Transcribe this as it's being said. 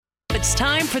it's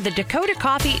time for the Dakota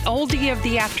Coffee Oldie of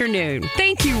the Afternoon.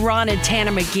 Thank you, Ron and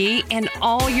Tana McGee, and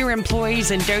all your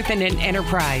employees in Dothan and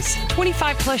Enterprise.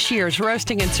 25 plus years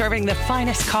roasting and serving the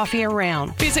finest coffee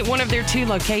around. Visit one of their 2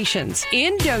 locations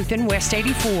in Dothan, West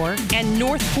 84, and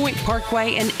North Point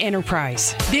Parkway in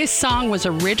Enterprise. This song was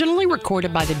originally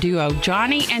recorded by the duo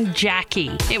Johnny and Jackie.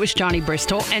 It was Johnny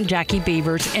Bristol and Jackie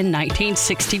Beavers in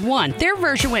 1961. Their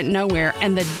version went nowhere,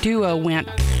 and the duo went.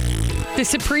 The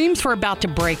Supremes were about to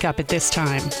break up at this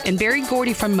time, and Berry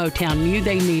Gordy from Motown knew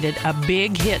they needed a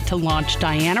big hit to launch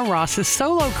Diana Ross's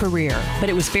solo career. But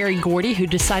it was Berry Gordy who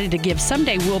decided to give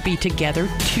Someday We'll Be Together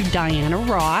to Diana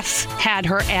Ross, had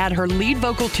her add her lead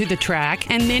vocal to the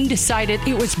track, and then decided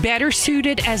it was better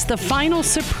suited as the final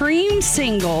Supreme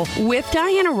single with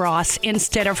Diana Ross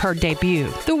instead of her debut.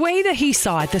 The way that he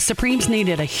saw it, the Supremes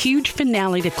needed a huge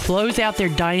finale to close out their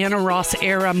Diana Ross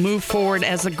era, move forward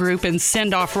as a group, and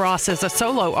send off Ross as a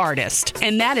solo artist.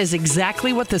 And that is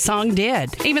exactly what the song did,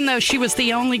 even though she was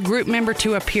the only group member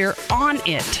to appear on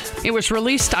it. It was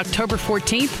released October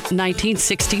 14th,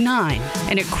 1969,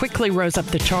 and it quickly rose up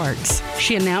the charts.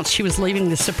 She announced she was leaving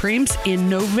the Supremes in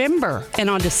November, and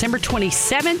on December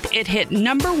 27th, it hit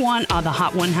number 1 on the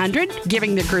Hot 100,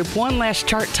 giving the group one last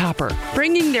chart topper,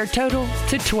 bringing their total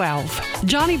to 12.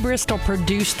 Johnny Bristol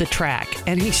produced the track,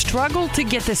 and he struggled to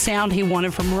get the sound he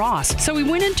wanted from Ross, so he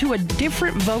went into a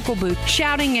different vocal booth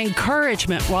shouting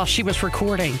encouragement while she was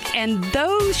recording. And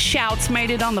those shouts made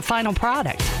it on the final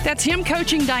product. That's him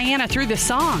coaching Diana through the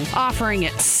song, offering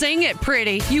it, "Sing it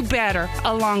pretty, you better,"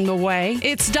 along the way.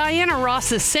 It's Diana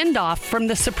Ross's send-off from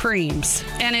the Supremes.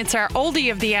 And it's our oldie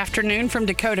of the afternoon from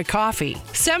Dakota Coffee.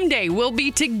 Someday we'll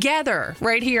be together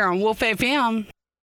right here on Wolf FM.